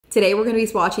Today we're going to be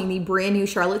swatching the brand new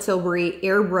Charlotte Tilbury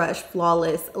Airbrush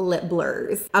Flawless Lip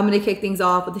Blurs. I'm going to kick things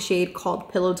off with a shade called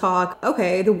Pillow Talk.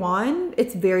 Okay, the wand,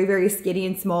 it's very, very skinny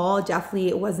and small.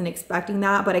 Definitely wasn't expecting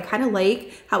that, but I kind of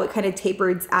like how it kind of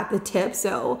tapers at the tip,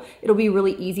 so it'll be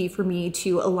really easy for me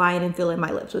to align and fill in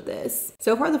my lips with this.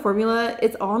 So far the formula,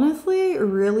 it's honestly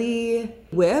really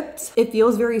whipped. It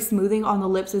feels very smoothing on the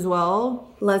lips as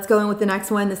well. Let's go in with the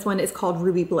next one. This one is called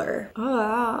Ruby Blur.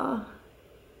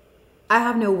 I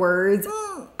have no words.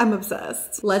 I'm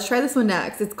obsessed. Let's try this one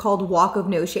next. It's called Walk of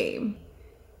No Shame.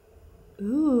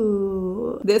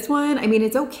 Ooh. This one, I mean,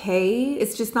 it's okay.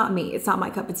 It's just not me. It's not my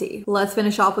cup of tea. Let's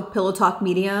finish off with Pillow Talk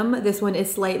Medium. This one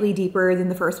is slightly deeper than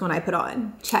the first one I put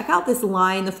on. Check out this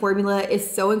line. The formula is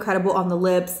so incredible on the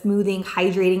lips, smoothing,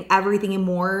 hydrating, everything and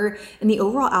more. And the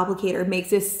overall applicator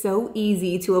makes this so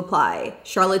easy to apply.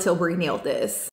 Charlotte Tilbury nailed this.